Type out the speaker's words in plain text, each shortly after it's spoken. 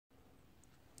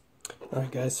Alright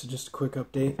guys, so just a quick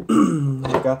update.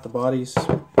 I've got the bodies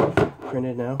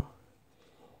printed now.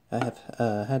 I have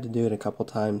had to do it a couple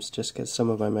times just because some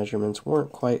of my measurements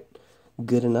weren't quite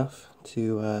good enough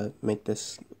to make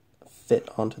this fit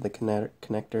onto the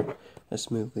connector as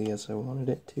smoothly as I wanted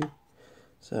it to.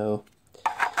 So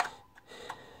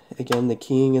again, the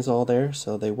keying is all there,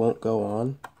 so they won't go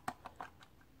on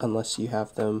unless you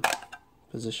have them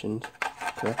positioned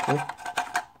correctly,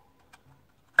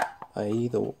 i.e.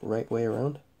 the right way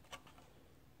around.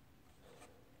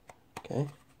 Okay,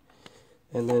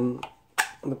 and then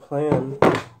the plan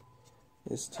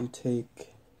is to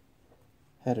take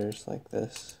headers like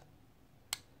this,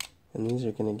 and these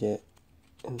are going to get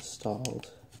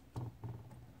installed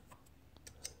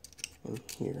in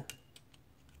here.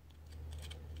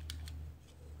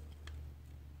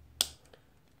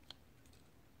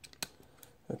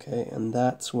 Okay, and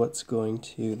that's what's going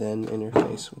to then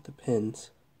interface with the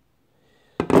pins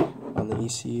on the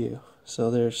ECU.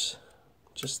 So there's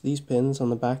just these pins on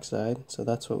the back side, so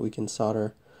that's what we can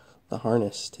solder the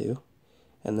harness to,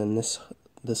 and then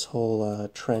this whole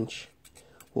trench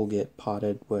will get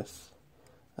potted with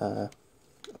a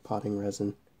potting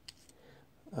resin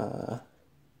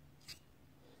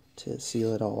to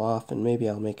seal it all off, and maybe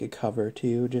I'll make a cover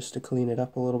too just to clean it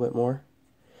up a little bit more.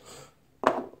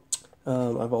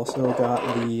 I've also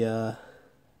got the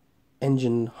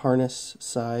engine harness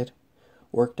side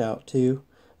worked out too.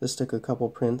 This took a couple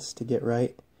prints to get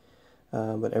right,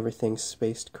 but everything's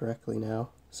spaced correctly now.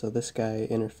 So this guy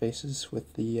interfaces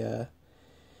with the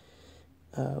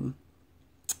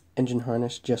engine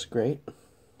harness just great.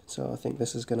 So I think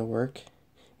this is going to work.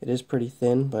 It is pretty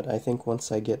thin, but I think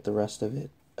once I get the rest of it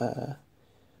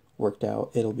worked out,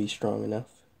 it'll be strong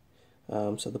enough.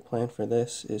 So the plan for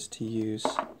this is to use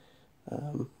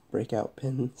breakout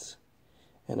pins,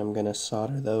 and I'm going to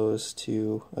solder those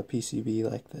to a PCB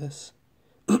like this,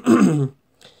 and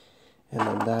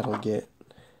then that'll get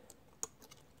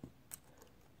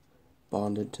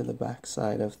bonded to the back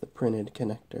side of the printed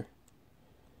connector,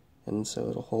 and so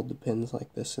it'll hold the pins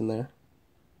like this in there.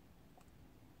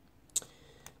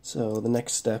 So the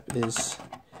next step is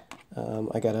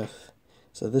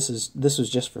so this was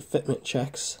just for fitment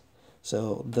checks.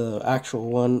 So the actual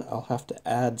one, I'll have to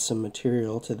add some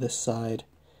material to this side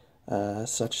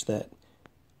such that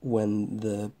when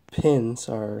the pins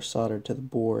are soldered to the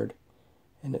board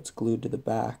and it's glued to the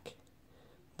back,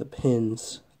 the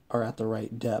pins are at the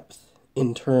right depth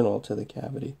internal to the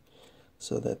cavity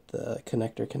so that the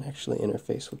connector can actually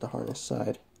interface with the harness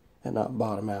side and not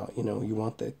bottom out. You know, you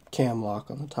want the cam lock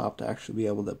on the top to actually be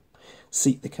able to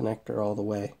seat the connector all the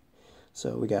way.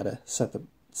 So we gotta set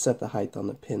the height on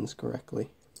the pins correctly,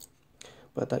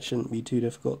 but that shouldn't be too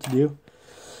difficult to do.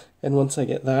 And once I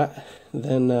get that,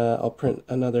 then I'll print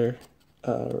another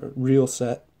real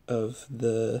set of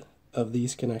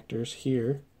these connectors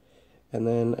here, and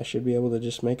then I should be able to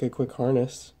just make a quick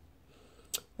harness,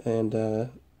 and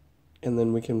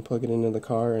then we can plug it into the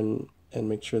car and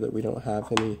make sure that we don't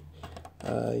have any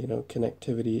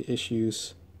connectivity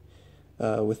issues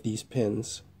with these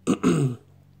pins.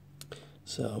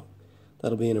 So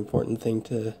that'll be an important thing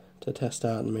to test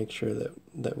out and make sure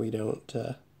that we don't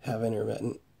have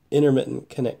intermittent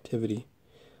connectivity.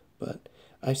 But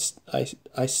I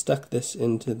stuck this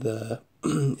into the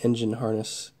engine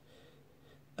harness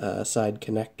side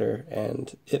connector,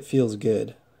 and it feels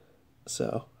good.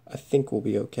 So I think we'll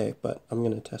be okay, but I'm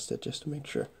going to test it just to make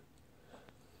sure.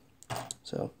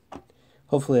 So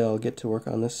hopefully I'll get to work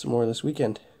on this some more this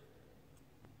weekend.